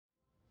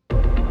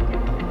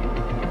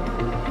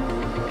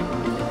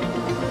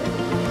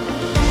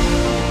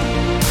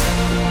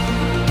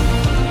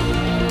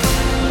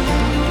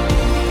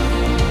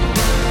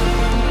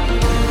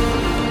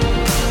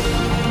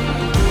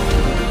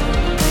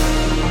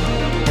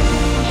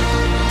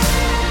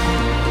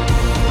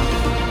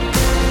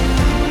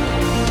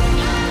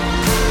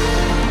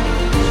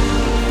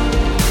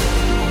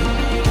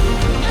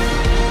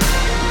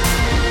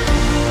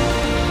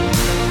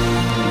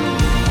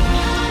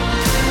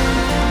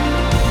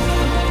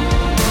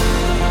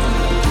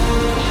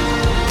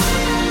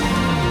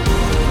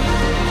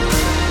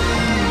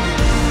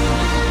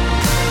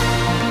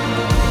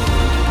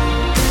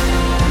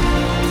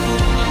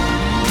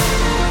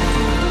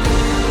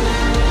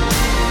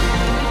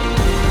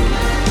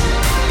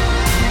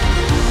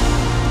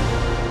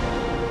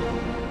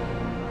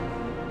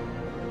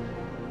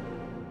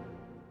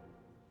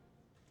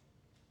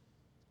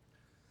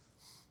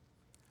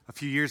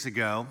few years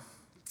ago,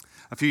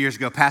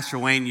 Pastor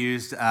Wayne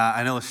used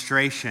an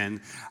illustration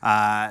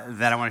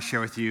that I want to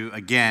share with you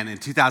again. In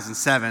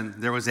 2007,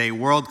 there was a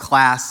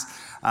world-class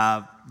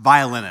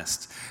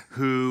violinist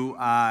who,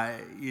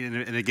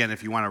 and again,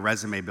 if you want a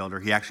resume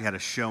builder, he actually had a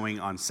showing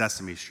on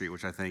Sesame Street,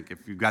 which I think, if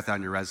you've got that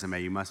on your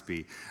resume, you must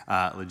be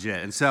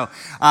legit. And so,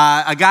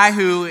 a guy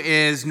who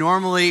is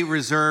normally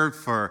reserved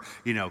for,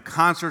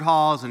 concert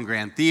halls and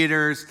grand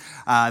theaters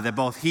that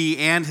both he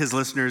and his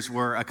listeners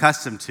were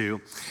accustomed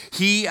to,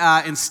 he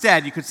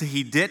instead, you could say,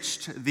 he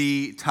ditched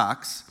the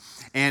tux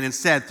and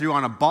instead threw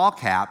on a ball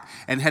cap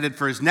and headed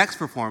for his next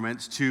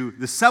performance to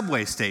the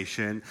subway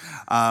station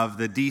of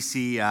the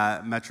D.C.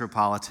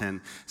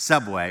 Metropolitan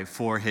Subway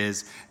for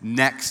his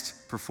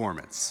next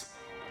performance.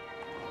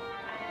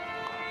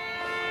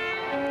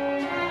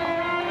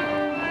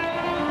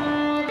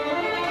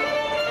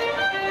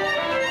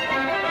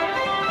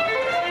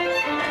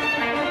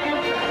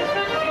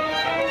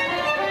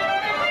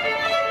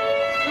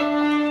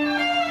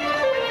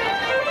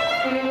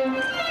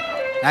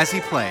 As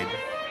he played,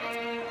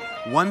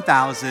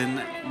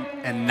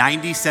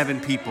 1,097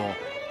 people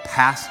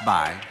passed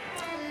by.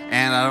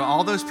 And out of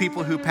all those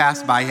people who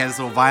passed by, he had his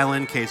little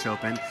violin case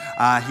open.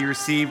 He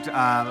received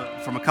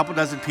from a couple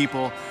dozen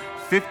people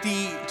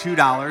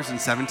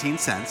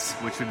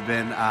 $52.17, which would have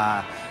been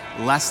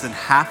less than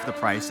half the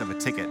price of a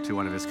ticket to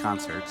one of his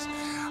concerts.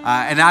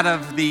 And out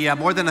of the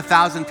more than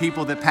 1,000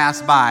 people that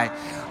passed by,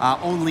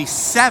 only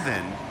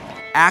 7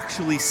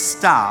 actually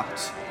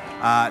stopped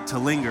to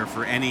linger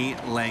for any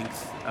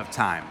length of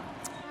time.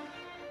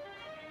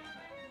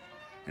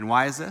 And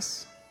why is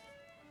this?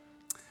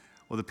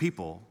 Well, the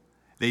people,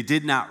 they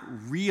did not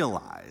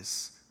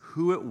realize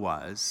who it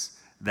was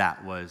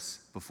that was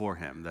before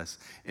him, this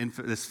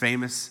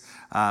famous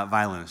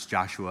violinist,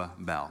 Joshua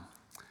Bell.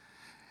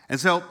 And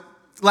so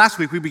last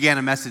week we began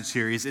a message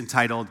series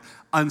entitled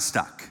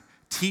Unstuck,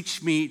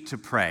 Teach Me to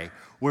Pray,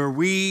 where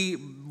we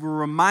were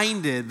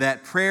reminded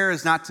that prayer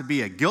is not to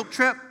be a guilt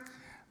trip,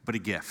 but a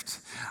gift.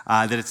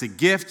 That it's a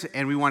gift,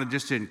 and we wanted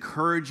just to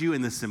encourage you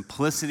in the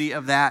simplicity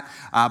of that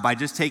by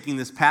just taking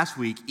this past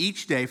week,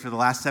 each day for the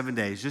last 7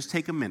 days, just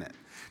take a minute.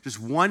 Just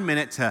 1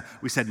 minute to,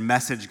 we said,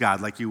 message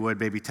God, like you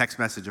would maybe text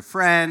message a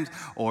friend,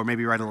 or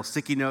maybe write a little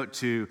sticky note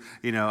to,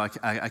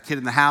 a kid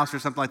in the house or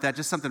something like that.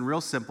 Just something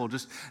real simple,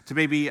 just to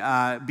maybe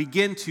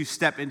begin to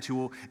step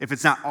into, if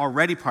it's not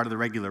already part of the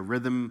regular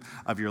rhythm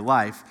of your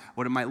life,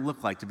 what it might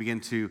look like to begin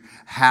to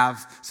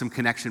have some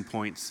connection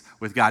points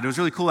with God. It was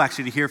really cool,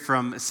 actually, to hear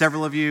from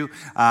several of you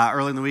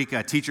early in the week.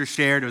 A teacher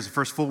shared, it was the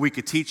first full week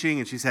of teaching,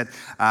 and she said,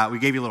 we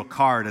gave you a little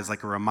card as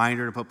like a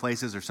reminder to put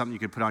places, or something you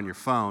could put on your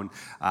phone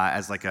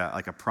as like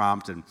a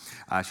prompt. And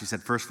she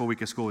said, first full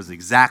week of school was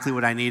exactly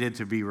what I needed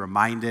to be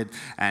reminded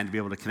and to be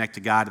able to connect to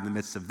God in the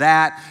midst of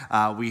that.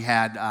 We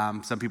had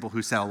some people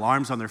who set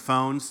alarms on their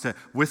phones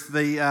with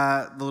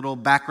the little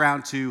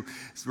background to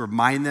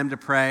remind them to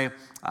pray.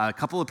 A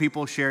couple of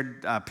people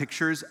shared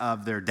pictures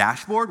of their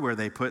dashboard where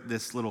they put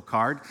this little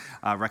card,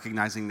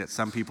 recognizing that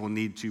some people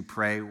need to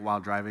pray while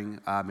driving,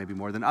 maybe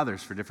more than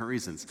others for different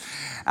reasons.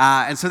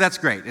 And so that's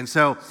great. And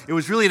so it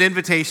was really an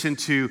invitation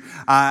to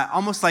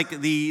almost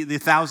like the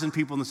 1,000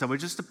 people in the subway,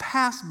 just to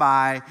pass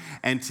by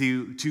and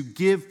to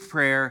give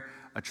prayer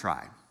a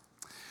try.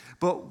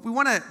 But we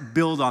want to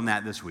build on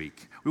that this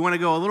week. We want to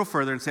go a little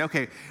further and say,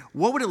 okay,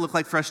 what would it look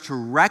like for us to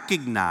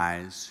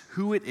recognize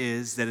who it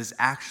is that is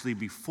actually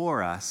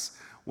before us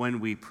when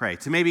we pray?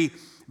 To maybe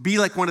be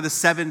like one of the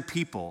 7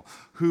 people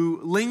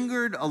who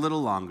lingered a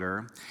little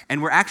longer,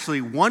 and were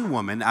actually one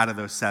woman out of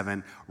those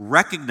 7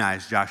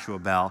 recognized Joshua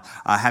Bell,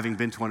 having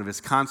been to one of his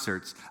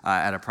concerts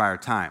at a prior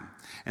time.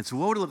 And so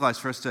what would it look like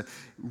for us to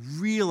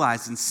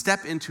realize and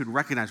step into and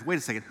recognize, wait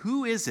a second,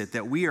 who is it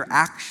that we are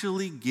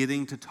actually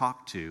getting to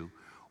talk to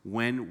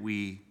when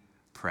we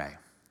pray?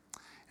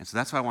 And so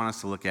that's what I want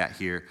us to look at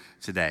here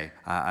today,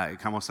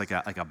 almost like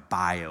a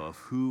bio of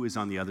who is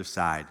on the other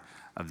side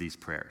of these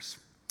prayers.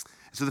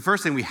 So the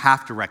first thing we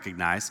have to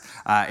recognize,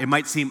 it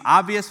might seem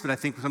obvious, but I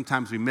think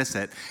sometimes we miss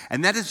it,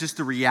 and that is just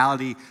the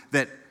reality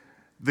that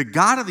the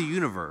God of the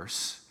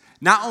universe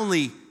not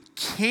only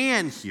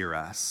can hear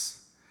us,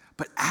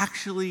 but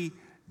actually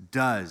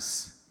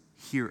does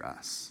hear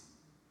us.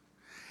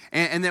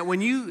 And that when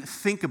you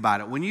think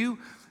about it, when you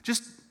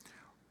just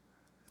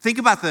think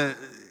about the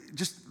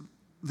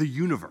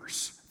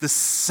universe, the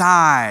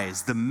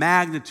size, the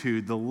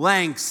magnitude, the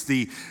lengths,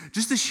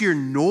 just the sheer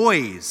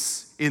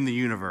noise in the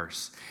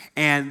universe,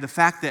 and the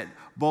fact that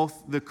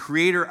both the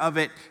creator of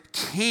it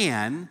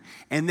can,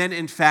 and then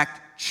in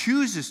fact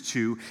chooses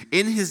to,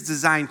 in his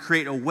design,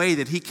 create a way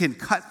that he can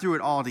cut through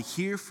it all to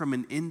hear from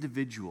an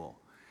individual,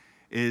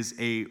 is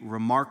a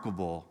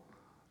remarkable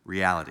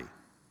reality.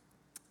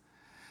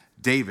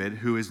 David,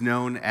 who is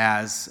known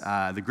as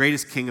the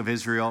greatest king of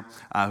Israel,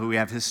 who we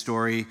have his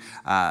story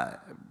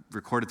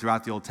recorded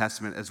throughout the Old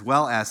Testament, as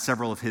well as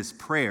several of his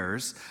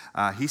prayers,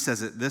 he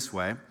says it this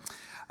way.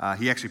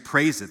 He actually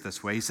prays it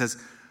this way. He says,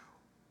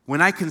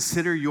 "When I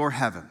consider your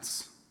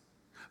heavens,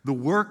 the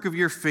work of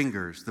your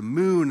fingers, the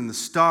moon and the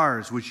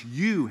stars which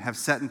you have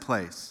set in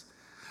place,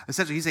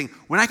 Essentially, he's saying,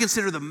 when I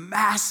consider the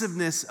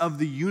massiveness of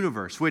the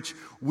universe, which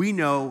we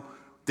know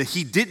that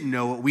he didn't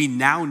know what we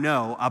now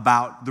know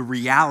about the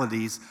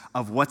realities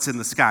of what's in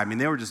the sky. I mean,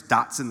 they were just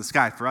dots in the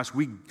sky. For us,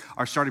 we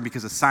are starting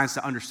because of science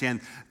to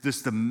understand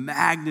just the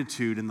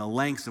magnitude and the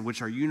lengths of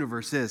which our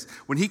universe is.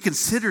 When he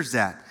considers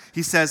that,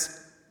 he says,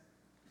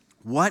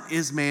 what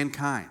is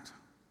mankind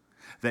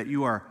that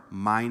you are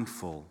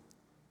mindful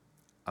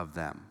of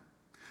them?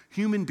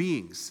 Human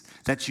beings,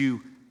 that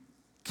you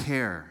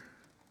care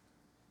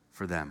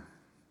for them.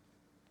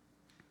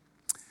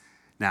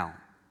 Now,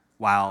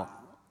 while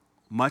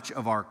much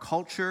of our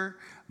culture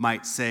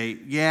might say,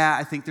 yeah,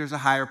 I think there's a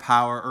higher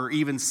power, or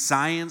even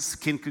science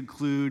can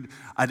conclude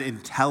an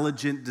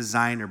intelligent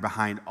designer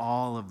behind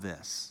all of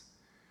this,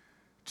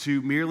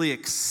 to merely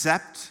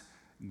accept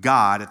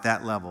God at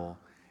that level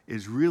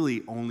is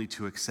really only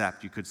to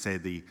accept, you could say,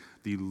 the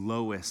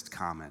lowest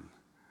common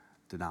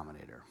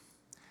denominator.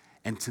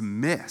 And to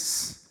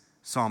miss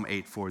Psalm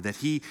 8:4, that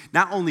he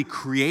not only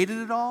created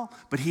it all,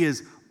 but he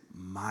is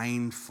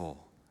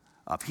mindful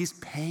of. He's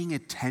paying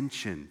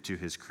attention to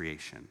his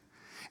creation.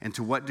 And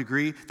to what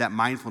degree? That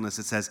mindfulness,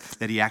 it says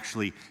that he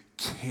actually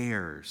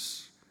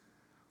cares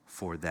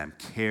for them,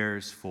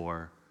 cares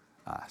for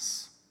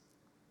us.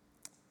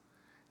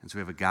 And so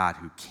we have a God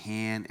who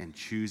can and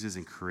chooses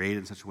and created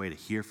in such a way to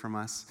hear from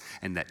us,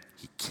 and that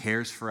he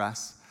cares for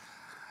us.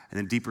 And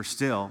then deeper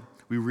still,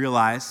 we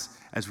realize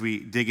as we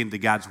dig into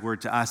God's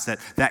word to us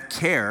that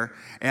care,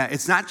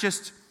 it's not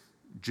just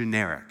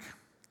generic.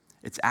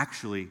 It's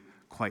actually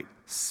quite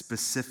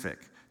specific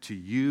to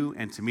you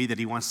and to me, that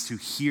he wants to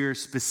hear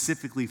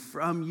specifically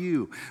from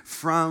you,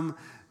 from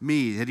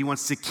me, that he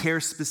wants to care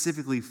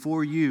specifically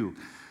for you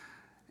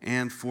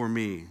and for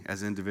me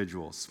as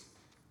individuals.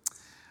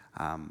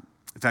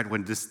 In fact,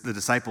 when the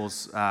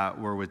disciples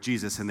were with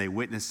Jesus and they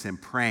witnessed him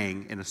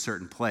praying in a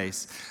certain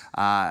place,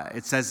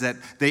 it says that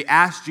they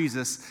asked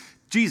Jesus,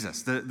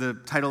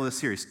 the title of the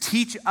series,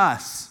 teach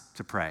us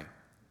to pray.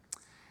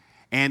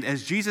 And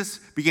as Jesus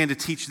began to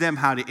teach them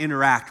how to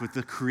interact with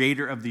the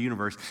creator of the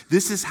universe,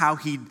 this is how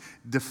he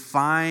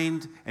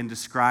defined and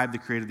described the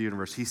creator of the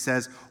universe. He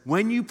says,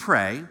 when you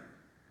pray,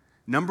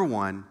 number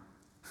one,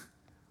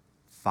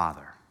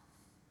 Father.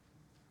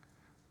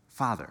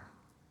 Father.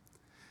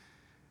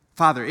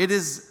 Father, it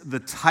is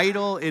the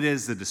title, it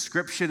is the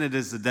description, it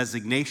is the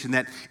designation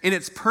that in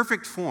its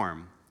perfect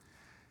form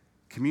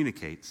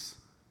communicates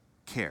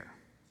care.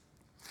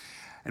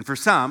 And for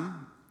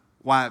some,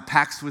 while it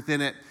packs within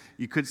it,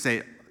 you could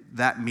say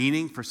that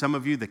meaning, for some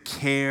of you, the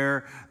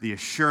care, the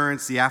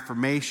assurance, the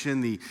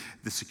affirmation, the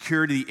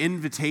security, the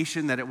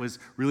invitation that it was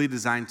really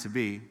designed to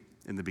be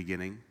in the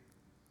beginning.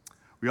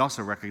 We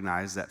also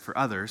recognize that for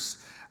others,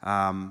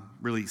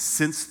 really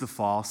since the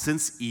fall,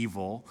 since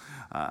evil,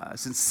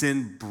 since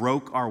sin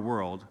broke our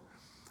world,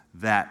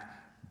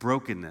 that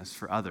brokenness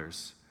for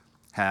others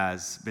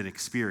has been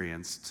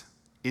experienced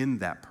in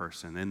that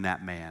person, in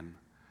that man,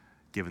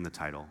 given the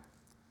title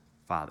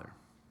Father.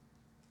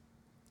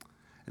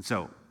 And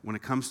so, when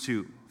it comes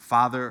to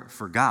Father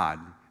for God,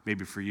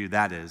 maybe for you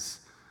that is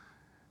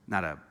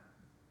not a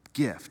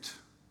gift,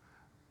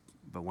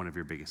 but one of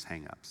your biggest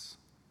hang-ups.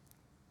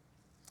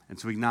 And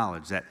so we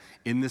acknowledge that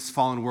in this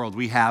fallen world,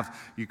 we have,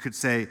 you could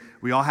say,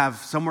 we all have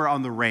somewhere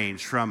on the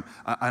range from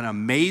an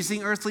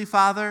amazing earthly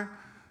father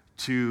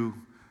to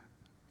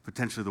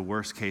potentially the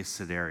worst case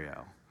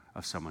scenario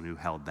of someone who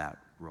held that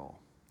role.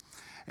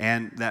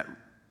 And that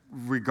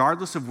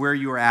regardless of where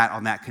you are at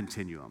on that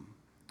continuum,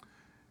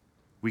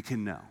 we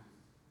can know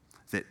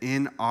that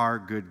in our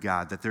good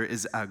God, that there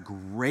is a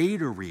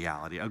greater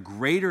reality, a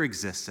greater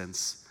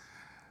existence,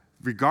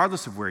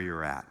 regardless of where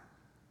you're at,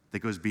 that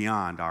goes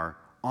beyond our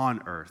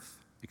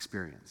on-earth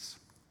experience.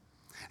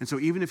 And so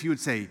even if you would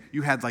say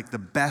you had like the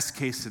best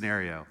case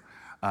scenario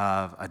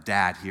of a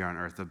dad here on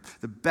earth,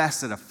 the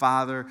best that a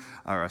father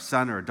or a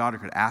son or a daughter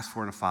could ask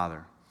for in a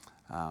father,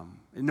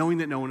 knowing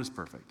that no one is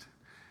perfect,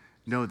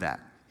 know that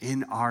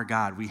in our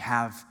God we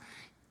have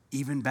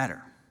even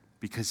better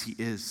because he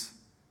is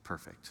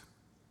perfect.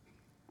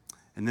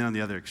 And then on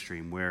the other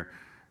extreme, where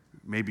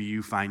maybe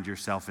you find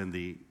yourself in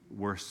the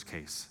worst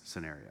case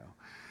scenario,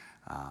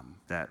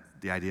 that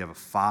the idea of a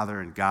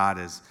father and God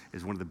is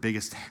one of the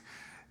biggest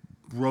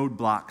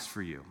roadblocks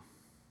for you,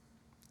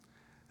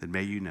 then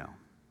may you know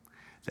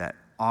that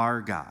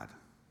our God,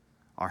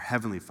 our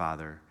Heavenly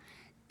Father,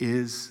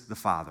 is the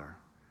Father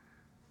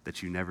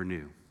that you never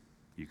knew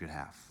you could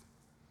have.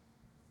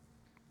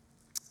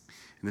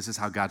 And this is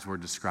how God's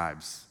Word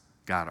describes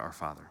God our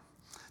Father,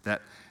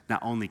 that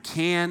not only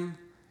can,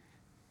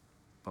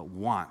 but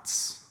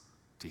wants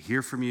to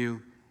hear from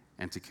you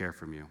and to care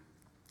from you.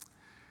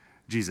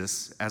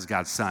 Jesus, as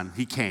God's Son,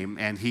 he came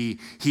and he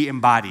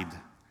embodied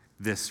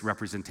this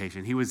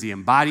representation. He was the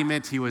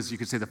embodiment, he was, you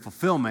could say, the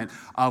fulfillment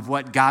of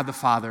what God the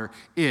Father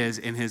is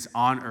in his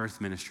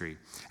on-earth ministry.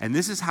 And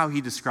this is how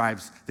he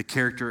describes the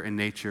character and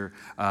nature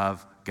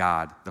of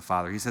God the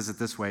Father. He says it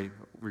this way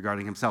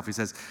regarding himself. He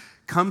says,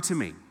 come to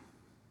me,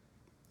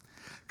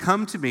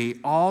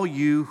 all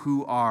you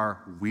who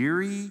are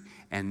weary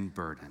and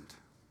burdened.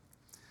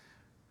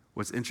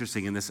 what's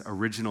interesting in this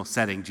original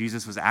setting,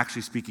 Jesus was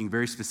actually speaking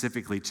very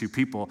specifically to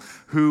people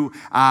who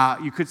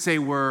you could say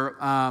were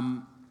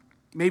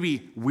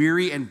maybe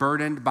weary and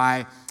burdened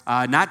by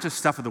not just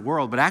stuff of the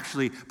world, but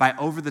actually by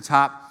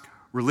over-the-top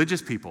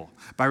religious people,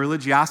 by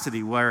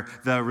religiosity, where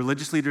the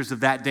religious leaders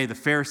of that day, the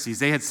Pharisees,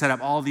 they had set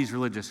up all these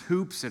religious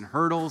hoops and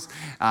hurdles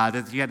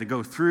that you had to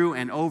go through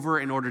and over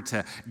in order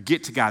to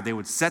get to God. They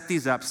would set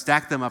these up,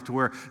 stack them up to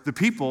where the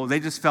people, they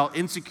just felt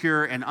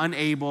insecure and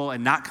unable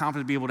and not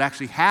confident to be able to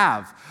actually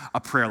have a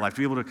prayer life,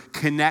 to be able to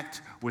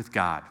connect with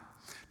God.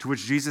 To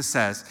which Jesus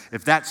says,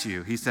 if that's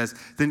you, he says,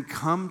 then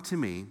come to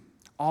me,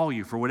 all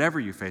you, for whatever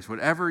you face,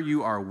 whatever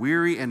you are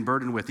weary and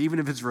burdened with, even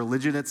if it's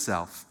religion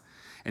itself.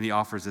 And he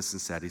offers this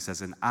instead. He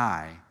says, and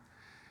I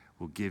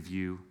will give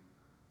you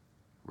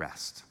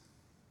rest.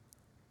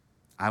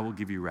 I will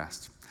give you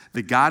rest.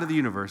 The God of the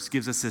universe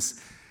gives us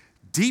this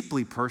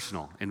deeply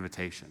personal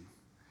invitation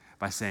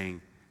by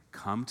saying,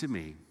 come to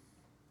me.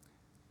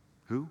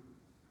 Who?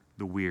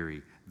 The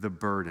weary, the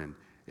burdened.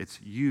 It's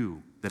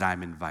you that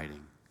I'm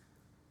inviting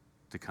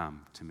to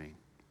come to me.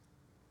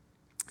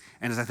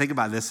 And as I think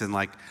about this in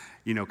kind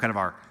of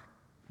our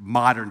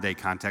modern day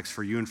context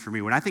for you and for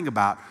me, when I think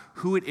about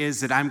who it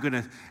is that I'm going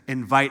to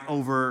invite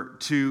over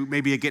to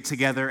maybe a get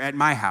together at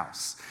my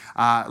house,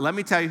 let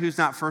me tell you who's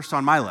not first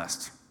on my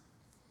list: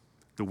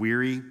 the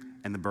weary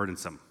and the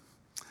burdensome.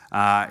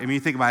 You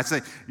think about it, it's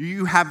like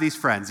you have these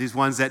friends, these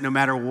ones that no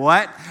matter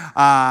what,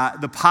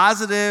 the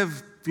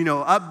positive,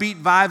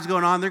 upbeat vibes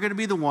going on, they're going to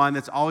be the one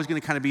that's always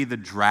going to kind of be the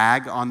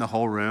drag on the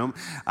whole room.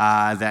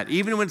 That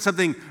even when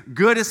something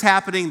good is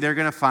happening, they're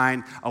going to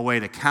find a way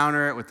to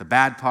counter it with the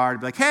bad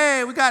part. Be like,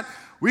 hey, we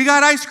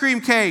got ice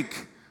cream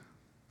cake.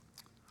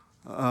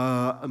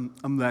 I'm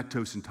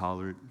lactose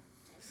intolerant.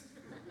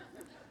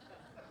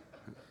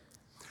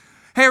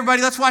 Hey,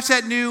 everybody, let's watch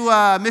that new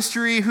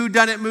mystery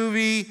whodunit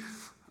movie.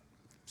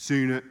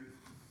 Seen it.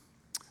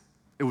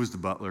 It was the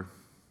butler.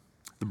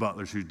 The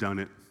butler's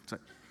whodunit.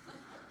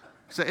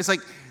 So it's like,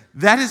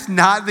 that is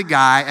not the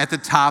guy at the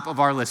top of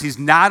our list. He's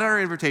not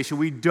our invitation.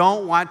 We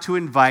don't want to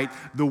invite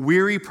the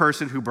weary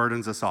person who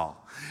burdens us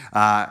all.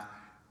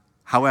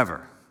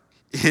 However,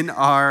 in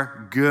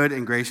our good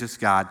and gracious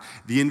God,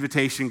 the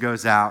invitation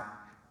goes out,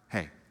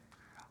 hey,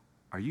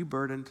 are you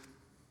burdened?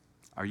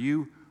 Are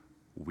you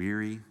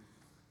weary?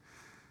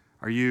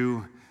 Are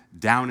you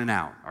down and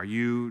out? Are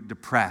you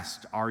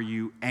depressed? Are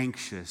you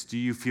anxious? Do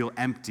you feel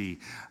empty?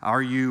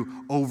 Are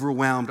you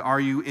overwhelmed?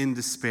 Are you in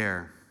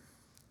despair?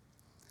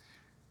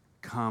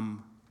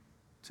 Come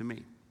to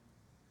me.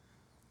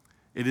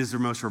 It is the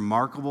most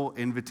remarkable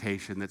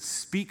invitation that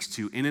speaks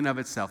to, in and of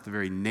itself, the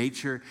very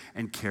nature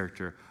and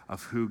character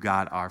of who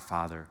God our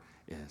Father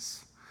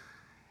is.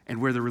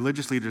 And where the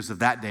religious leaders of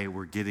that day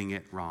were getting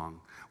it wrong,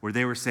 where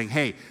they were saying,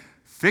 hey,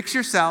 fix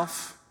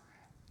yourself,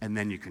 and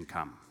then you can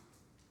come.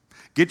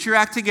 Get your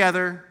act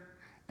together,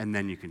 and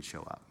then you can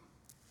show up.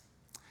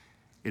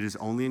 It is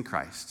only in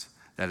Christ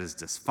that is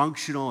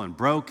dysfunctional and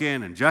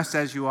broken, and just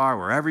as you are,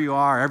 wherever you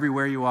are,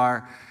 everywhere you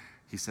are,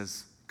 he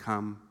says,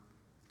 come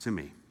to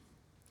me.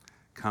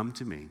 Come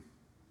to me.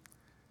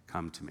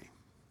 Come to me.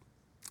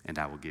 And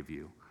I will give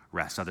you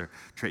rest.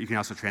 You can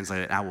also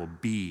translate it, I will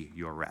be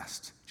your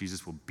rest.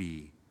 Jesus will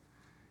be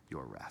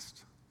your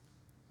rest.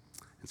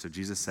 And so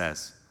Jesus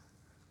says,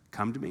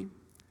 come to me.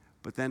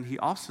 But then he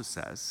also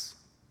says,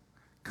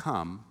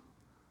 come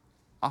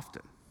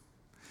often.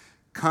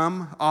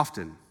 Come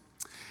often.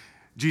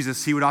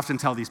 Jesus, he would often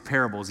tell these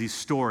parables, these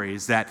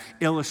stories that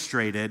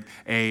illustrated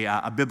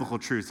a biblical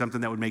truth,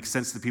 something that would make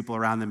sense to the people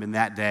around them in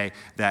that day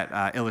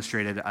that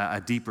illustrated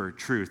a deeper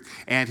truth.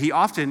 And he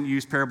often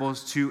used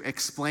parables to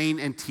explain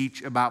and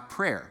teach about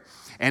prayer.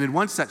 And in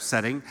one such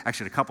setting,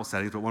 actually in a couple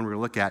settings, but one we're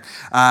going to look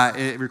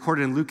at,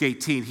 recorded in Luke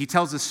 18, he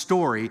tells a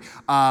story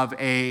of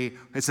it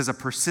says a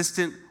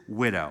persistent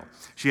widow.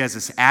 She has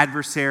this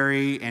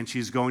adversary, and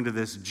she's going to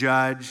this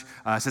judge.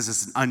 It says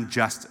it's an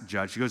unjust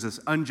judge. She goes to this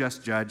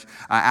unjust judge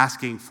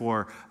asking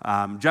for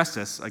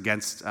justice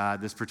against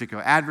this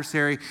particular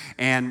adversary.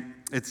 And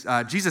it's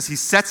Jesus, he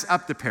sets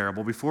up the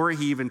parable. Before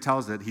he even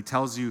tells it, he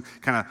tells you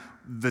kind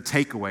of the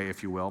takeaway,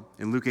 if you will.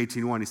 In Luke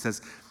 18:1, he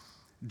says,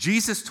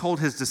 Jesus told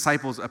his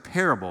disciples a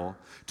parable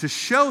to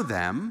show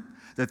them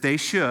that they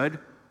should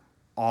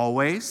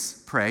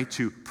always pray,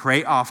 to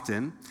pray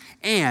often,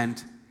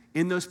 and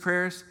in those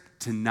prayers,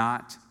 to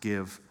not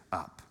give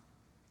up.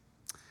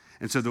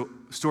 And so the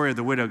story of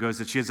the widow goes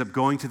that she ends up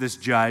going to this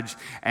judge,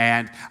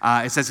 and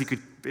it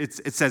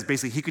says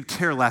basically he could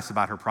care less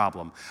about her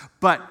problem.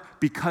 But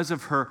because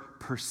of her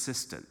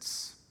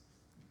persistence,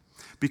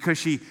 because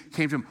she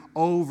came to him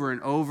over and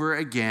over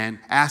again,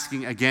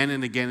 asking again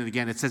and again and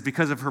again, it says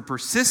because of her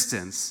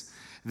persistence,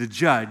 the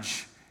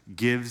judge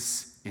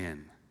gives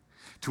in.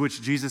 To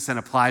which Jesus then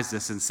applies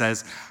this and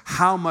says,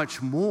 how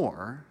much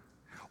more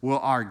will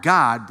our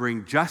God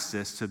bring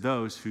justice to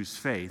those whose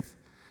faith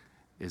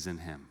is in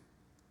him?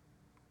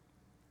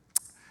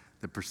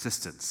 The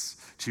persistence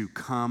to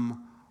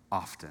come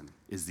often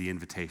is the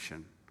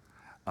invitation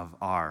of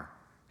our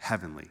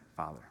Heavenly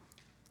Father.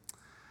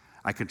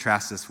 I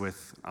contrast this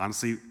with,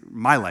 honestly,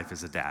 my life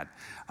as a dad.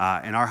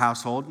 In our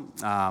household,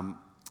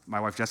 my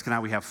wife Jessica and I,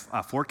 we have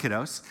 4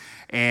 kiddos.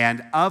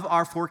 And of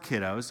our 4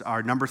 kiddos,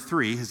 our number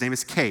 3, his name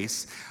is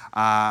Case,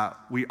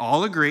 we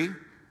all agree,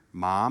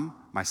 mom,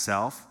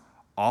 myself,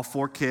 all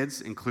 4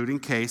 kids, including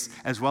Case,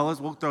 as well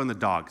as, we'll throw in the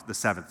dog, the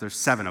 7th. There's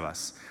 7 of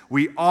us.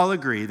 We all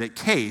agree that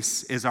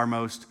Case is our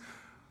most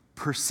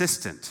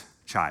persistent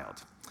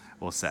child,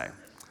 we'll say.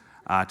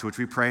 To which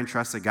we pray and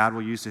trust that God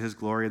will use to his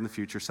glory in the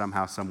future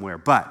somehow, somewhere.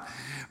 But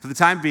for the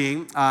time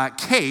being,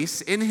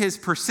 Case, in his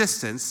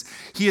persistence,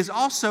 he is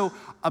also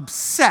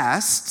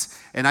obsessed,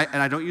 and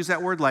I don't use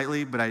that word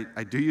lightly, but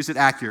I do use it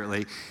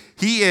accurately.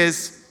 He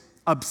is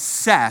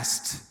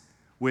obsessed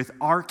with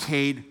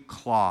arcade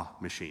claw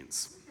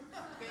machines.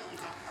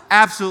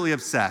 Absolutely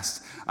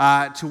obsessed.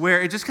 To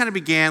where it just kind of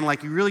began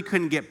like you really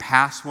couldn't get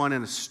past one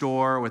in a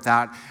store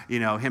without,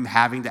 him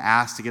having to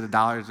ask to get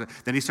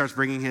 $1. Then he starts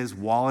bringing his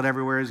wallet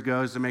everywhere he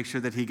goes to make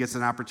sure that he gets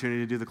an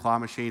opportunity to do the claw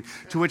machine,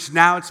 to which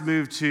now it's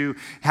moved to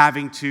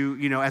having to,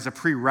 as a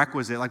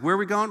prerequisite, like, where are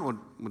we going? Well,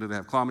 do they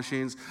have claw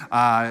machines?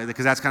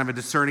 Because that's kind of a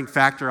discerning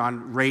factor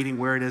on rating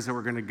where it is that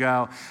we're going to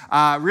go.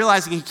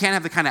 Realizing he can't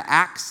have the kind of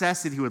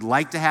access that he would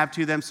like to have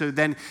to them, so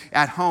then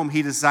at home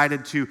he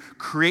decided to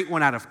create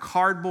one out of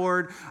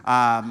cardboard.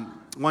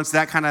 Once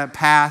that kind of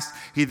passed,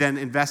 he then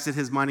invested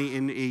his money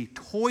in a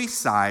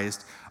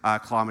toy-sized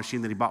claw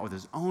machine that he bought with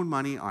his own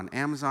money on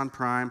Amazon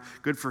Prime.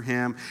 Good for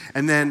him.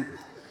 And then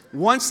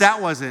once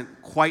that wasn't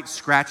quite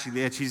scratching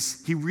the itch,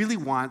 he really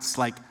wants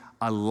like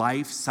a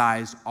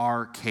life-size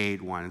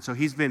arcade one. And so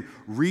he's been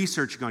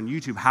researching on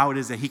YouTube how it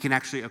is that he can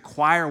actually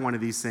acquire one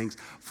of these things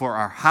for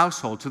our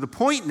household, to the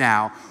point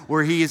now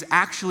where he is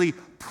actually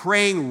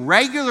praying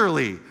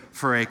regularly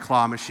for a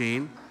claw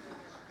machine.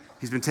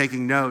 He's been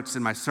taking notes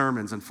in my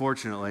sermons,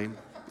 unfortunately.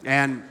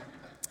 And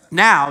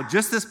now,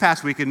 just this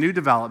past week, a new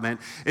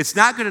development. It's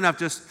not good enough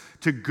just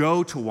to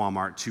go to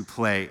Walmart to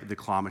play the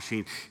claw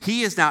machine.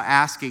 He is now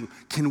asking,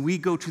 can we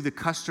go to the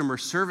customer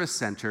service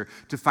center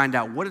to find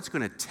out what it's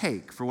going to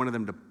take for one of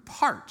them to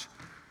part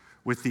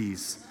with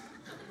these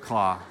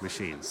claw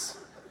machines,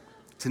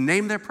 to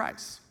name their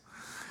price.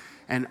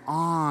 And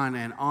on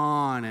and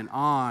on and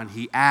on,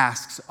 he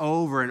asks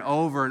over and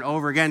over and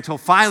over again, until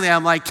finally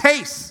I'm like,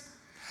 Case,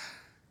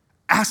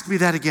 ask me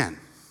that again.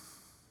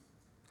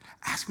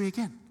 Ask me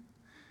again.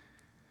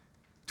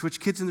 To which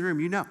kids in the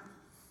room,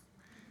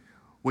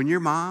 when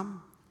your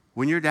mom,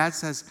 when your dad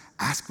says,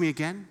 ask me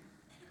again,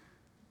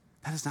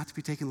 that is not to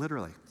be taken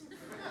literally.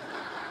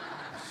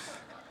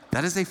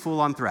 That is a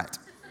full-on threat.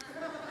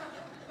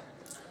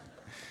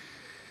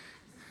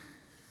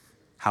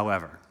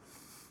 However,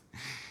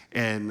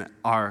 in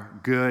our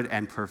good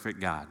and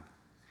perfect God,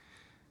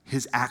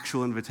 his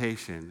actual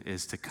invitation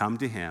is to come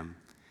to him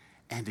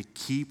and to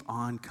keep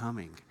on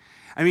coming.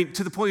 I mean,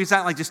 to the point he's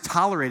not like just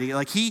tolerating it.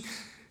 Like, he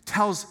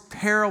tells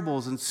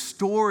parables and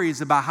stories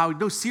about how,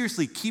 no,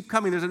 seriously, keep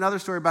coming. There's another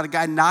story about a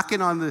guy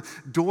knocking on the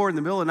door in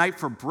the middle of the night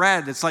for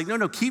bread. It's like,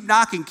 no, keep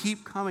knocking,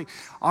 keep coming.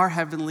 Our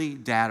heavenly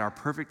dad, our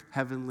perfect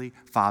heavenly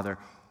Father,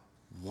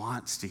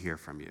 wants to hear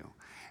from you.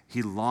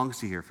 He longs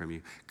to hear from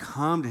you.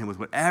 Come to him with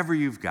whatever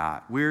you've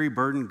got, weary,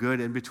 burdened, good,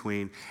 in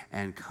between,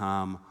 and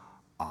come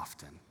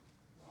often.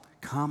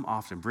 Come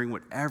often. Bring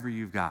whatever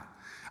you've got.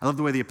 I love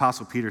the way the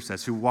Apostle Peter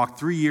says, who walked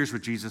 3 years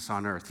with Jesus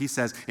on earth. He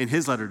says in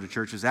his letter to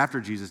churches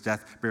after Jesus'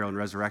 death, burial, and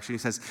resurrection, he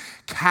says,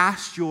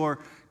 cast your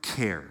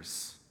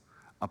cares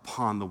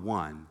upon the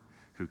one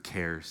who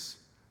cares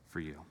for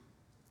you.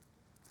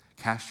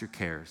 Cast your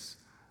cares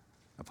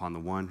upon the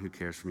one who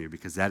cares for you,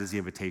 because that is the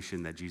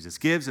invitation that Jesus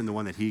gives and the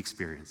one that he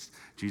experienced.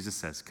 Jesus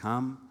says,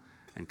 come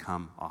and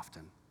come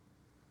often.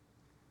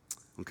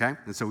 Okay?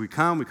 And so we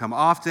come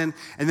often.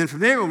 And then from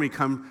there, when we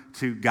come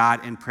to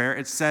God in prayer,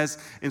 it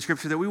says in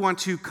Scripture that we want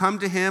to come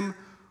to him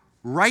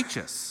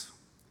righteous.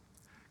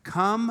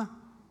 Come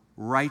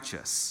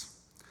righteous.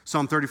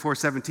 Psalm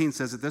 34:17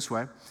 says it this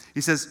way.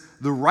 He says,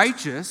 the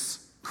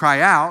righteous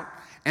cry out,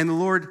 and the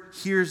Lord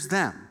hears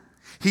them.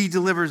 He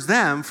delivers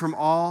them from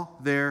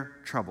all their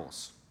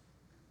troubles.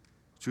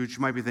 So you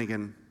might be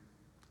thinking,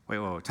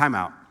 wait, time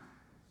out.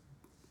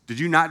 Did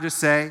you not just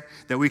say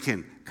that we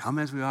can come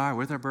as we are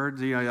with our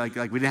burdens, like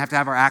we didn't have to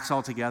have our acts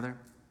all together?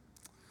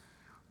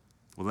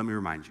 Well, let me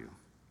remind you.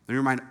 Let me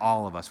remind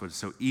all of us what is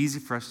so easy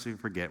for us to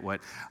forget,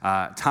 what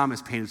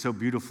Thomas painted so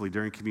beautifully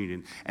during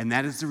communion, and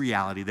that is the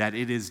reality that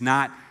it is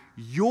not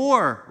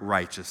your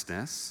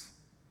righteousness.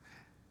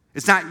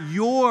 It's not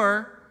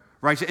your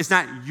righteousness. It's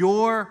not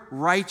your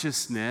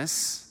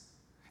righteousness.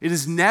 It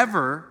is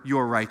never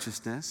your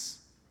righteousness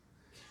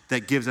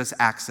that gives us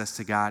access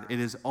to God. It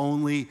is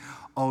only,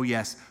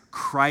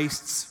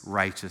 Christ's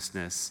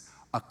righteousness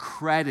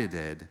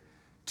accredited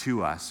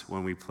to us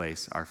when we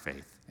place our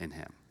faith in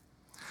him.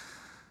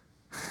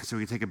 So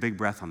we can take a big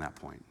breath on that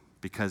point,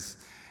 because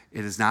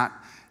it is not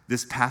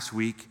this past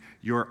week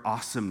your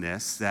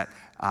awesomeness that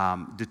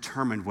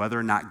determined whether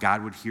or not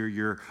God would hear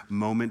your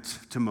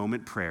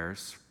moment-to-moment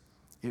prayers.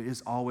 it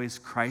is always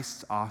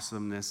Christ's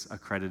awesomeness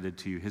accredited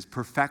to you, his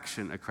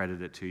perfection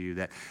accredited to you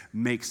that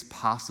makes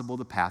possible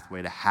the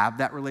pathway to have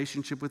that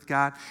relationship with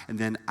God, and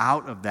then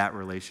out of that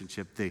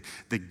relationship, the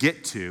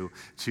get to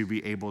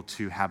be able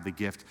to have the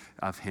gift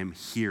of him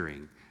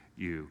hearing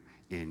you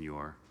in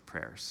your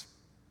prayers.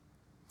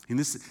 And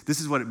this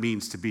is what it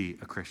means to be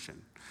a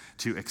Christian,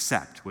 to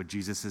accept what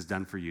Jesus has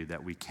done for you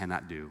that we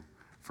cannot do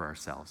for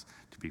ourselves,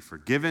 to be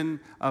forgiven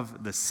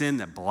of the sin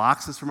that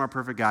blocks us from our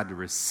perfect God, to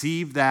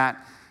receive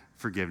that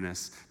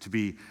forgiveness, to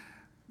be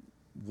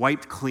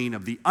wiped clean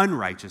of the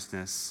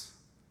unrighteousness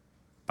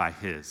by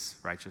his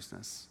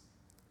righteousness.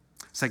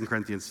 2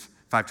 Corinthians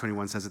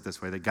 5:21 says it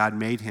this way, that God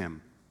made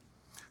him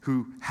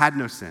who had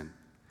no sin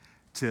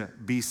to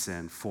be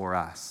sin for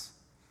us,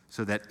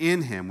 so that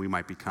in him we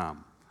might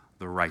become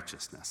the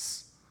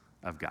righteousness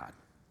of God.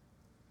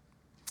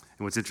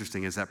 And what's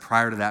interesting is that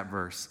prior to that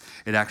verse,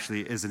 it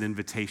actually is an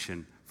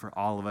invitation for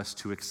all of us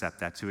to accept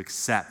that, to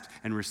accept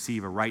and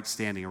receive a right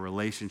standing, a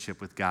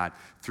relationship with God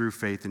through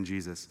faith in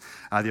Jesus.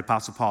 The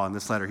Apostle Paul in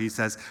this letter, he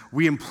says,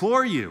 we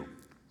implore you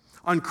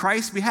on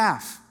Christ's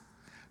behalf,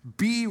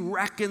 be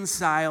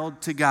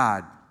reconciled to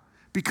God.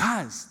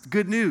 Because,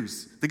 good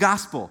news, the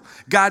gospel,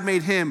 God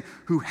made him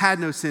who had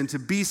no sin to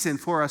be sin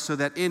for us so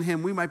that in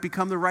him we might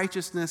become the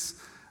righteousness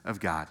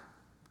of God.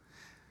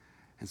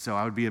 And so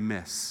I would be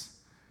amiss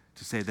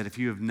to say that if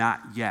you have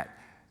not yet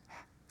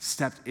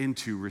stepped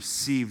into,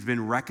 received,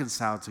 been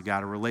reconciled to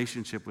God, a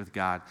relationship with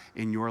God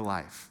in your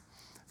life,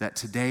 that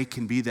today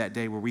can be that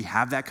day where we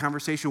have that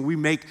conversation, we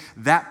make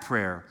that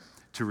prayer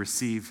to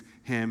receive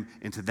him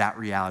into that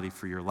reality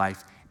for your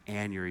life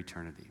and your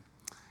eternity.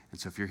 And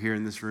so if you're here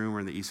in this room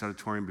or in the East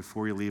Auditorium,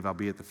 before you leave, I'll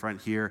be at the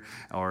front here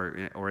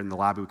or in the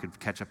lobby. We could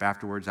catch up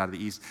afterwards out of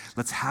the East.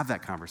 Let's have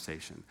that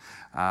conversation.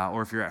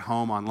 Or if you're at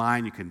home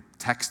online, you can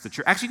text the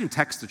church. Actually, you can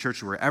text the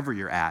church wherever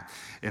you're at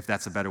if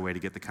that's a better way to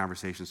get the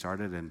conversation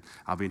started. And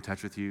I'll be in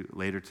touch with you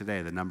later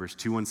today. The number is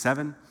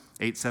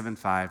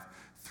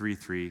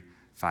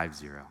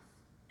 217-875-3350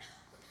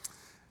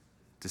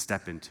 to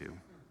step into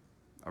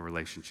a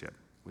relationship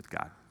with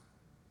God.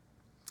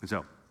 And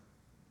so,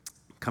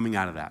 coming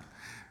out of that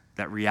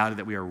reality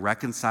that we are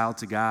reconciled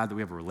to God, that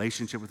we have a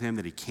relationship with him,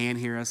 that he can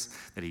hear us,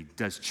 that he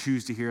does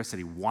choose to hear us, that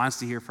he wants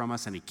to hear from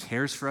us, and he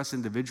cares for us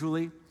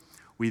individually,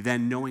 we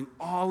then, knowing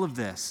all of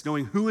this,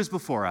 knowing who is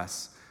before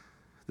us,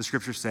 the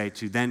scriptures say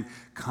to then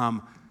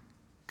come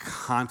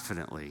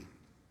confidently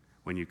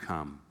when you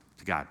come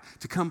to God.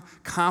 To come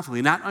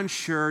confidently, not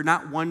unsure,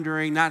 not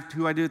wondering, not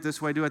do I do it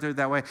this way, do I do it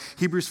that way.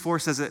 Hebrews 4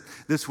 says it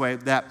this way,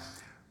 that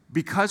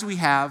because we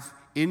have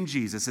in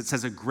Jesus, it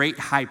says a great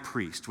high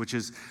priest, which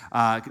is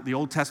the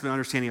Old Testament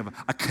understanding of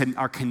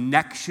our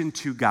connection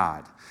to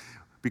God.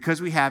 Because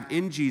we have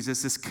in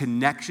Jesus this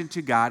connection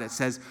to God, it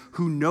says,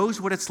 who knows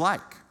what it's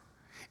like.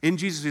 In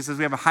Jesus, it says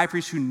we have a high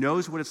priest who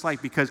knows what it's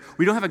like, because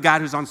we don't have a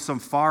God who's on some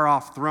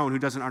far-off throne who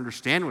doesn't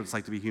understand what it's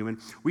like to be human.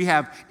 We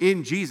have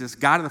in Jesus,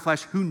 God in the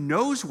flesh, who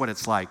knows what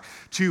it's like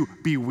to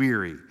be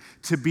weary,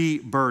 to be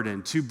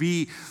burdened, to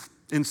be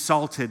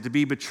insulted, to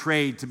be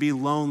betrayed, to be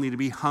lonely, to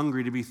be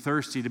hungry, to be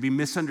thirsty, to be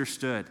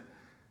misunderstood.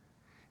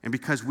 And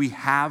because we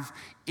have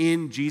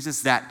in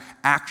Jesus that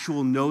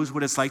actual knows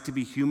what it's like to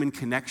be human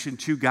connection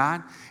to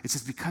God, it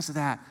says because of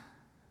that,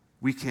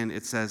 we can,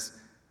 it says,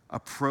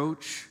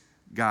 approach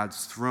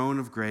God's throne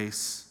of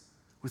grace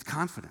with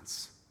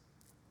confidence,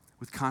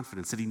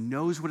 that he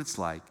knows what it's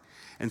like,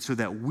 and so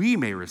that we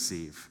may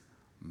receive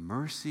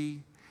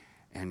mercy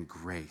and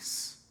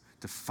grace,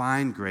 to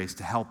find grace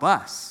to help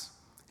us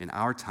in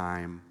our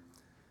time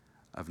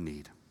of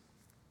need.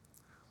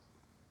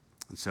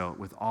 And so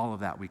with all of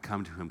that, we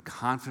come to him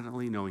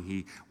confidently, knowing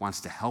he wants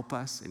to help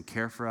us and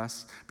care for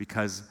us,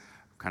 because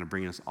kind of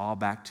bringing us all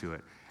back to it.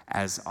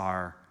 As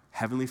our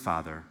Heavenly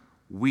Father,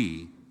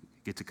 we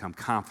get to come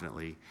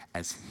confidently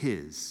as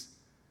his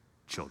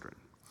children,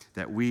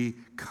 that we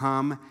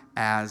come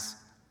as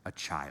a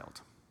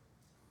child.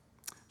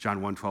 John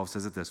 1:12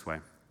 says it this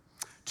way,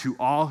 to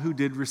all who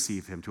did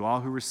receive him, to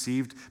all who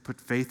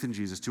put faith in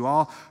Jesus, to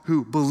all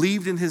who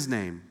believed in his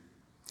name,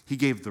 he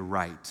gave the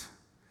right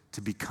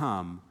to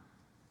become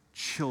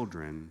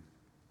children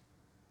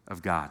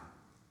of God.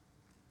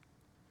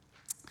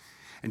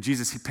 And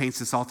Jesus, he paints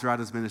this all throughout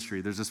his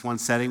ministry. There's this one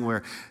setting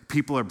where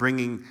people are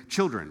bringing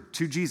children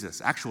to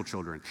Jesus, actual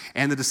children.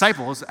 And the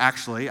disciples,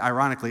 actually,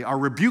 ironically, are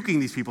rebuking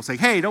these people, saying,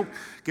 hey, don't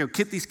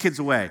get these kids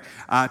away.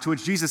 To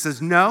which Jesus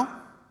says, no.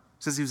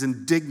 Says he was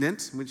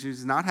indignant, which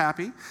he's not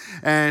happy.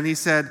 And he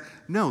said,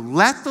 no,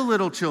 let the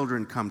little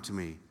children come to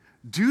me.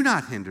 Do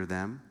not hinder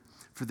them,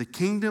 for the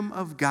kingdom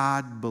of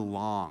God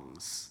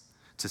belongs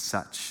to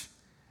such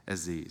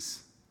as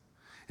these.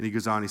 And he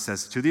goes on, he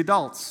says, to the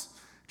adults,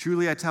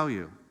 truly I tell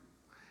you,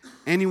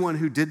 anyone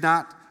who did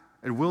not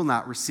and will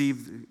not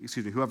receive,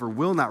 whoever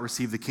will not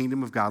receive the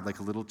kingdom of God like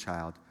a little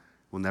child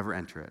will never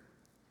enter it.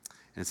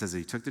 And it says that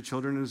he took the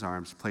children in his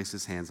arms, placed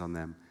his hands on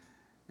them,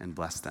 and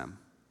blessed them.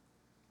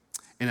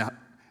 In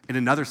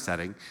another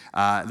setting,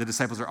 the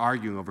disciples are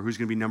arguing over who's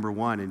going to be number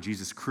one in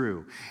Jesus'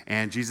 crew.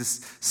 And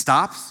Jesus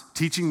stops,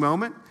 teaching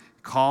moment,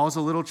 calls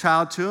a little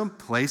child to him,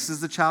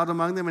 places the child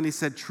among them, and he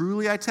said,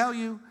 "Truly I tell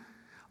you,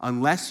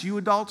 unless you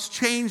adults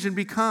change and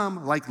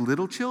become like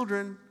little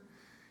children,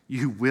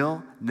 you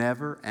will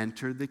never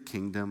enter the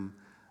kingdom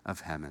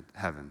of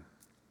heaven."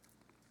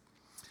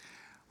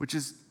 Which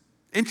is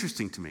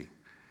interesting to me,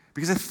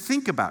 because I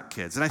think about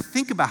kids, and I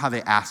think about how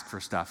they ask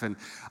for stuff, and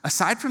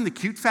aside from the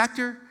cute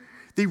factor,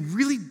 they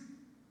really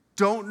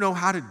don't know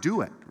how to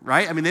do it,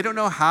 right? I mean, they don't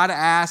know how to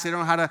ask, they don't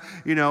know how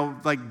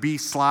to, be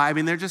sly. I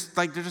mean, they're just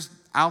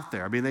out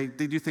there. I mean, they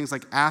do things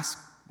like ask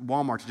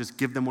Walmart to just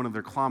give them one of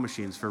their claw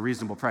machines for a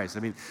reasonable price. I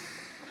mean,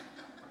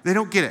 they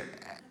don't get it.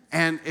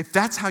 And if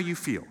that's how you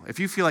feel, if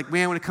you feel like,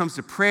 man, when it comes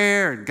to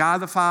prayer and God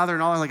the Father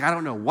and all, like, I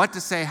don't know what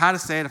to say, how to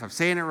say it, if I'm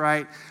saying it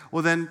right,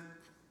 well then,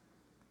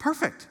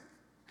 perfect.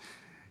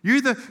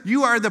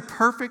 You are the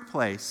perfect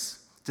place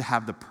to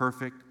have the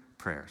perfect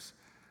prayers.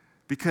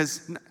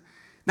 Because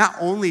not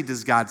only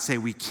does God say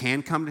we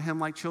can come to him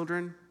like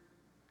children,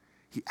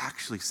 he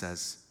actually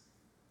says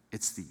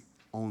it's the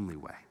only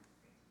way.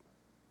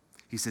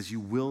 He says you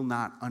will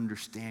not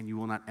understand, you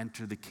will not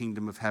enter the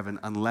kingdom of heaven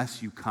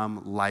unless you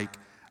come like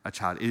a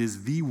child. It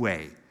is the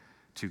way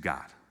to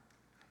God.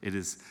 It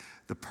is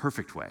the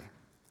perfect way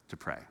to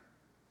pray.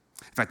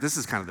 In fact, this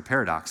is kind of the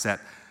paradox that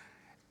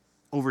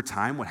over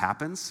time, what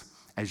happens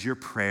as your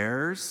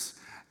prayers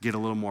get a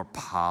little more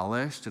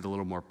polished and a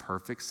little more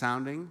perfect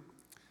sounding,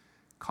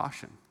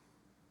 caution.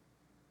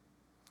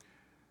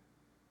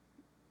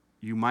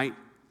 You might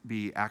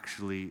be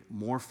actually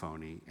more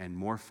phony and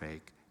more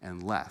fake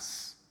and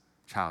less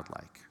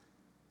childlike.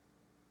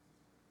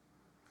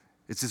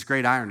 It's this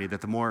great irony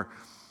that the more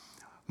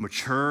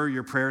mature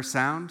your prayers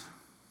sound,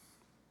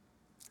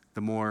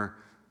 the more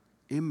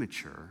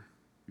immature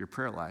your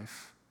prayer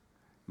life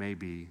may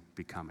be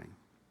becoming.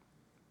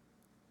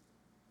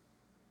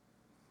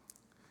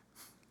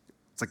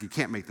 It's like you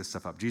can't make this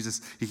stuff up.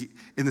 Jesus,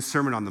 in the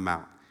Sermon on the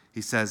Mount,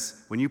 he says,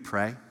 when you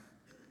pray, he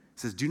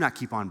says, do not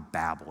keep on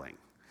babbling.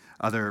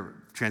 Other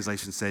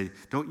translations say,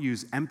 don't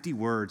use empty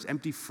words,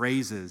 empty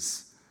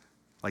phrases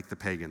like the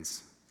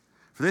pagans.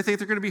 For they think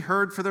they're going to be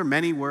heard for their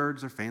many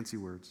words or fancy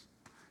words.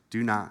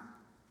 Do not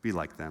be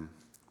like them.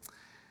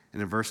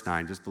 And in verse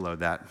 9, just below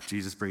that,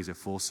 Jesus brings it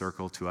full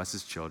circle to us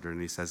as children,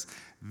 and he says,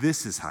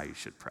 this is how you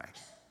should pray.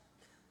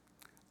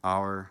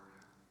 Our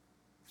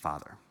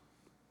Father.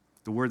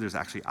 The word there's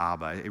actually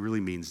Abba. It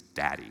really means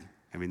daddy.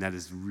 I mean, that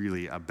is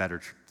really a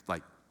better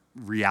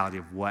reality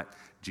of what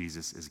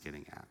Jesus is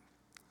getting at.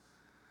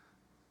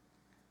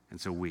 And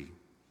so we,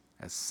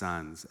 as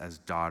sons, as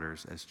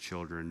daughters, as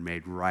children,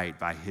 made right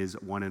by his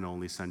one and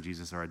only Son,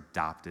 Jesus, are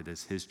adopted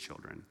as his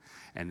children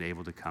and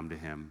able to come to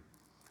him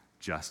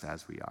just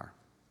as we are.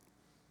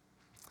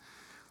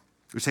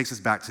 Which takes us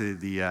back to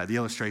the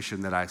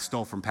illustration that I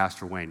stole from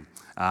Pastor Wayne,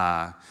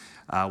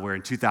 where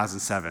in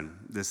 2007,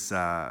 this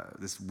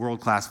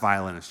world-class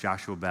violinist,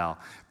 Joshua Bell,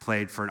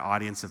 played for an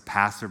audience of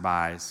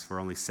passerbys where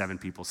only 7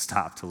 people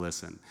stopped to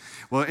listen.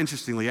 Well,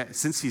 interestingly,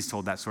 since he's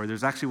told that story,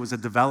 there's actually was a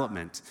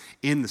development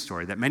in the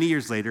story that many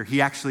years later,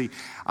 he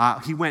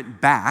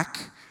went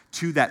back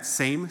to that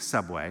same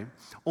subway,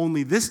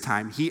 only this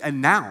time he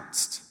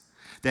announced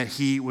that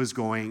he was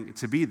going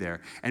to be there.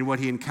 And what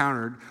he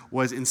encountered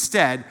was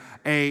instead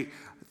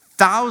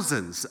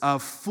thousands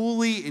of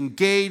fully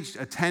engaged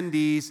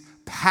attendees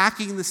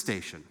packing the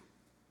station.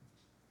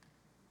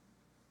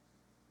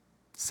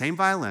 Same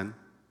violin,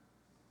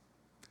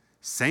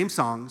 same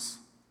songs,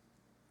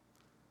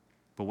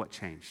 but what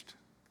changed?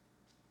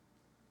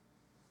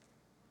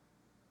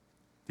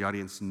 The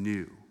audience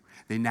knew.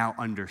 They now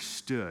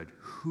understood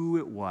who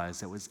it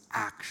was that was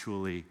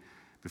actually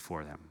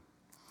before them.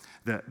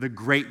 The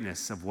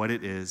greatness of what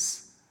it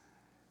is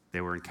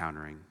they were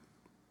encountering.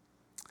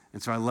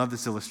 And so I love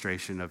this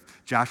illustration of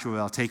Joshua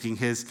Bell taking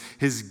his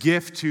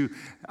gift to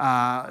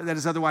that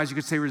is otherwise, you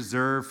could say,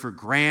 reserved for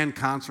grand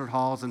concert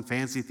halls and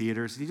fancy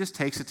theaters. He just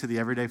takes it to the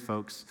everyday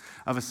folks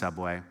of a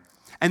subway.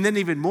 And then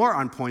even more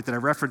on point that I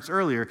referenced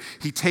earlier,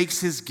 he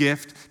takes his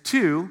gift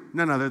to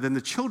none other than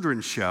the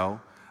children's show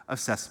of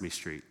Sesame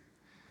Street,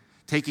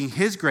 taking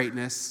his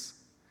greatness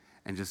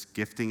and just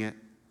gifting it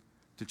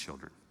to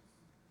children.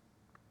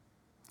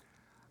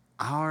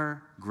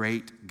 Our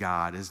great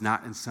God is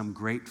not in some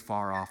great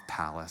far-off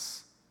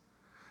palace,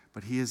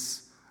 but he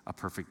is a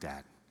perfect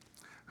dad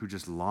who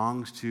just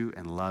longs to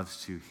and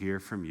loves to hear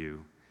from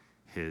you,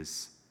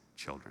 his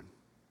children.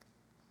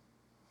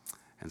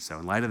 And so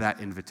in light of that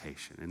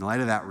invitation, in light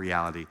of that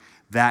reality,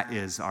 that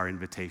is our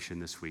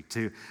invitation this week.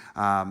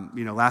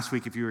 Last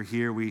week, if you were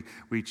here, we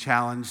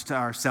challenged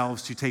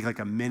ourselves to take like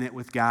a minute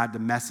with God, to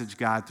message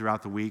God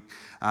throughout the week.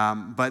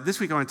 But this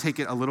week, I want to take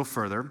it a little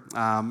further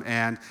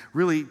and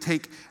really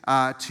take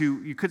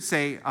you could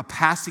say, a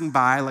passing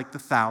by like the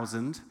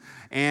 1,000.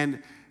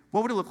 And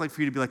what would it look like for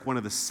you to be like one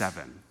of the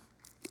 7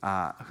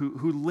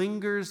 who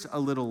lingers a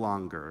little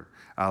longer,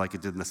 like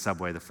it did in the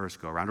subway the first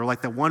go-around, or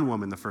like the one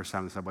woman the first time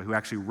in the subway who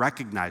actually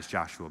recognized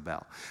Joshua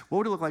Bell? What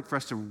would it look like for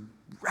us to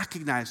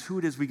recognize who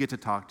it is we get to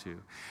talk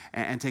to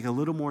and take a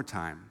little more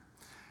time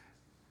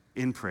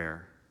in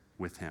prayer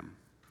with him?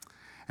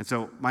 And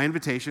so my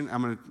invitation,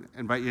 I'm going to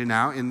invite you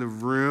now in the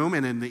room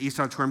and in the East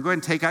Auditorium. Go ahead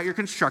and take out your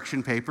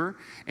construction paper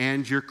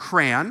and your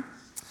crayon.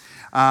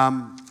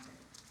 I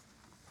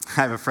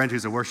have a friend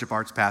who's a worship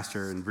arts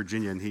pastor in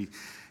Virginia, and he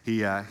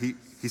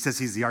says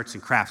he's the arts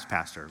and crafts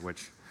pastor,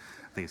 which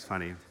I think is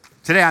funny.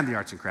 Today I'm the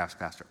arts and crafts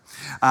pastor.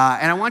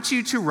 And I want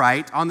you to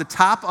write on the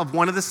top of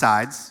one of the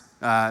sides,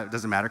 it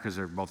doesn't matter because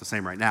they're both the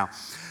same right now,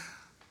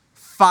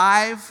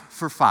 5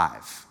 for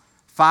 5.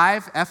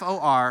 5,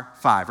 F-O-R,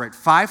 5, right?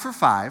 5 for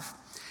 5.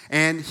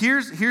 And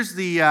here's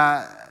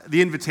the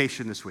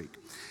invitation this week,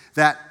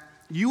 that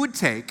you would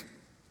take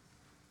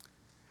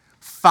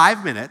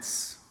 5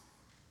 minutes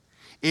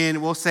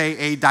in, we'll say,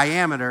 a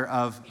diameter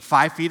of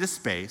 5 feet of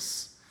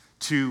space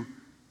to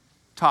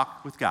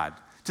talk with God,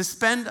 to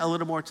spend a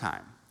little more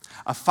time.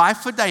 A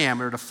 5-foot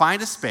diameter to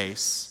find a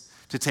space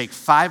to take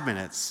 5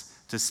 minutes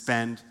to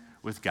spend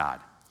with God.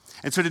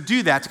 And so to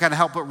do that, to kind of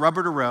help put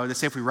rubber to road, they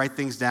say if we write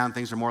things down,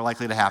 things are more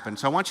likely to happen.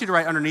 So I want you to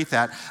write underneath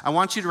that, I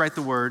want you to write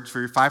the words for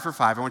your 5 for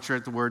 5. I want you to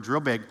write the words real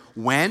big.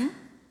 When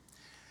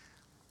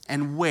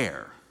and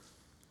where.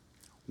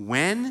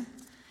 When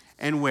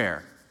and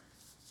where.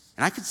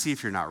 And I can see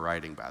if you're not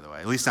writing, by the way.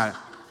 At least not.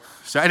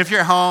 So, and if you're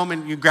at home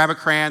and you grab a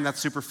crayon, that's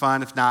super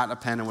fun. If not, a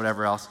pen and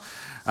whatever else.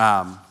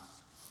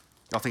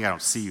 Y'all think I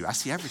don't see you. I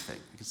see everything.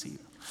 I can see you.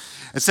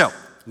 And so,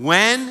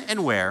 when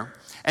and where,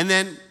 and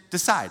then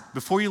decide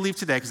before you leave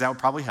today, because that would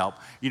probably help,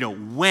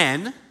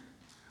 when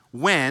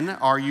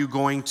are you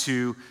going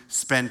to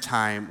spend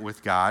time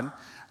with God?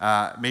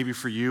 Maybe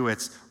for you,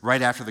 it's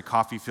right after the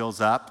coffee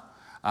fills up.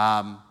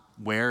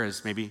 Where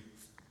is maybe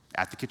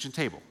at the kitchen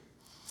table.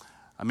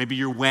 Maybe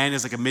your when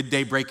is like a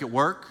midday break at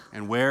work,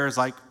 and where is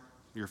like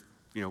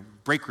your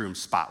break room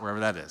spot,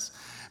 wherever that is.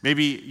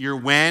 Maybe your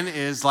when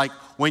is like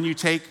when you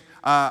take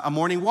a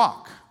morning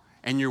walk,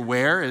 and your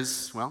where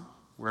is, well,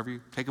 wherever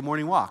you take a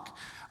morning walk.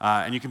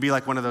 And you can be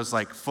like one of those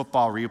like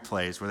football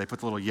replays where they put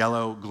the little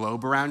yellow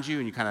globe around you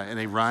and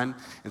they run,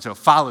 and so it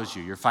follows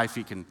you. Your 5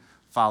 feet can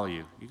follow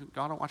you.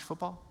 Y'all don't watch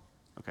football?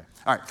 Okay.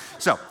 All right.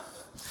 So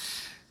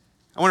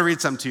I want to read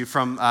something to you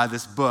from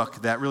this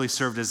book that really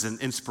served as an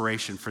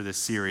inspiration for this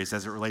series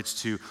as it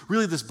relates to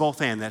really this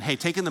both and that, hey,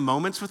 taking the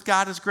moments with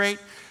God is great,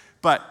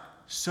 but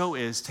so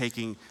is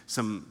taking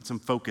some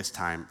focus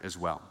time as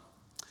well.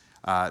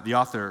 The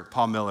author,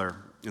 Paul Miller,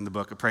 in the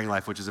book A Praying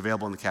Life, which is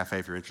available in the cafe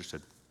if you're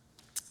interested,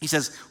 he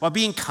says, while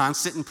being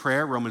constant in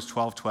prayer, Romans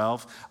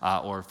 12:12,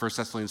 or 1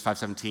 Thessalonians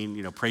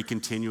 5:17, pray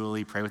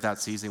continually, pray without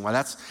ceasing. While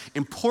that's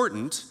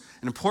important,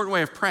 an important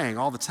way of praying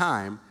all the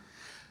time,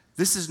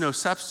 this is no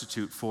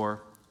substitute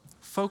for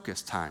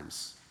focused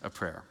times of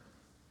prayer.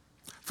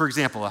 For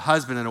example, a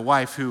husband and a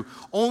wife who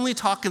only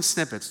talk in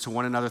snippets to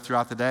one another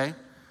throughout the day,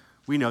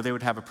 we know they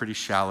would have a pretty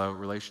shallow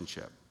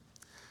relationship.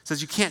 It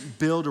says you can't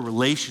build a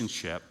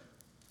relationship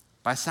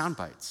by sound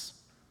bites.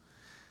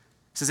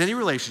 It says any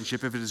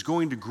relationship, if it is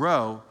going to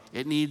grow,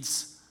 it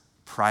needs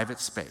private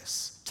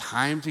space,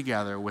 time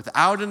together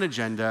without an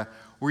agenda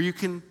where you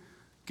can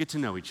get to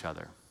know each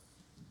other.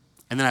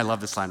 And then I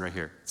love this line right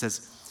here. It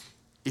says,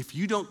 if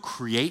you don't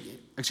create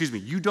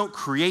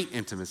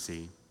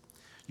intimacy,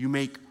 you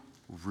make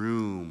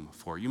room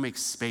for it. You make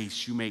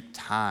space, you make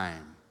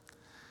time.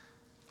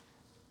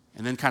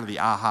 And then kind of the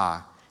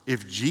aha,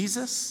 if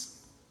Jesus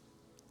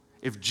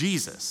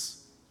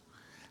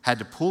had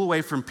to pull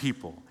away from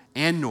people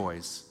and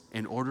noise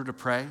in order to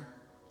pray,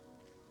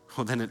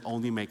 well, then it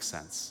only makes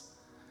sense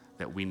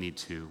that we need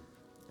to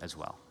as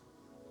well.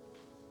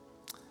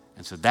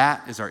 And so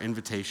that is our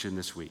invitation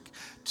this week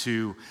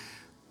to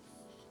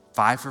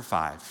 5 for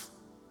 5,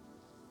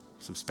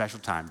 some special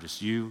time, just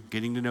you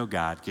getting to know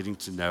God, getting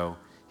to know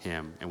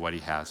Him and what He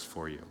has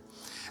for you.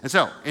 And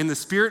so, in the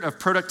spirit of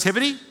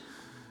productivity,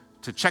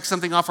 to check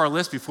something off our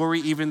list before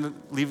we even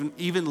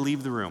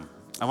leave the room,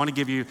 I want to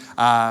give you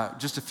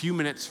just a few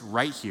minutes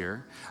right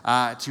here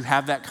to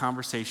have that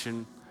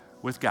conversation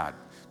with God,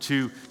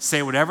 to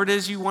say whatever it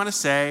is you want to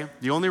say.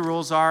 The only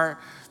rules are,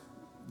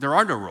 there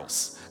are no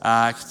rules.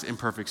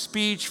 Imperfect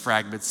speech,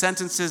 fragmented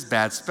sentences,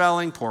 bad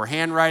spelling, poor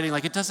handwriting,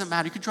 it doesn't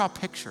matter. You can draw a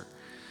picture.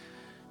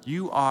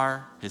 You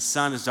are His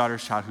son, His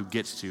daughter's child who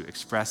gets to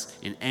express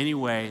in any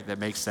way that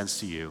makes sense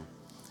to you.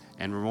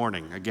 And we're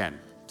warning, again,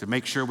 to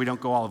make sure we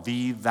don't go all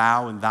thee,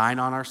 thou, and thine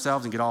on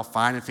ourselves and get all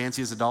fine and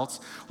fancy as adults,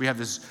 we have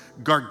this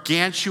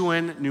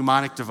gargantuan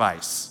mnemonic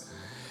device.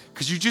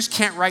 Because you just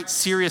can't write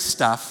serious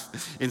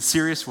stuff in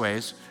serious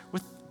ways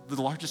with the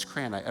largest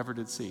crayon I ever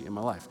did see in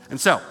my life. And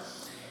so,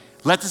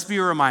 let this be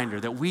a reminder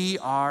that we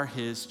are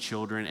His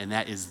children, and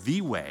that is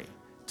the way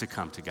to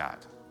come to God,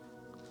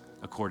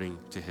 according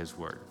to His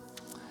word.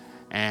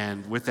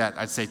 And with that,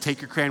 I'd say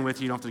take your crayon with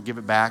you. You don't have to give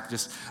it back.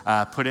 Just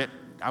put it,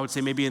 I would say,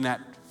 maybe in that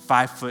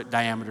 5-foot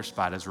diameter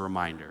spot as a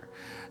reminder,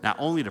 not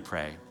only to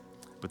pray,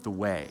 but the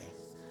way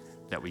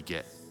that we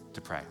get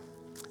to pray.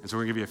 And so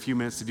we're going to give you a few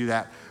minutes to do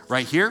that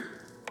right here.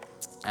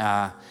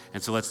 And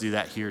so let's do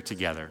that here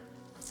together.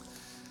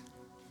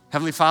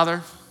 Heavenly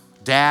Father,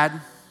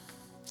 Dad,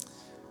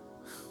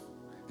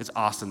 it's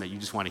awesome that you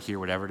just want to hear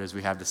whatever it is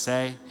we have to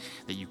say,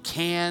 that you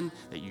can,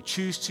 that you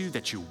choose to,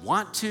 that you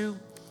want to.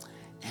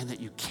 and that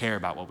you care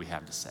about what we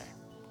have to say.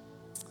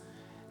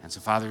 And so,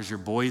 Father, as your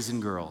boys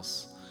and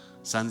girls,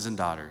 sons and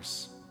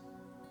daughters,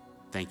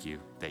 thank you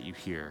that you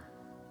hear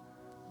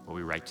what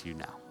we write to you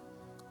now.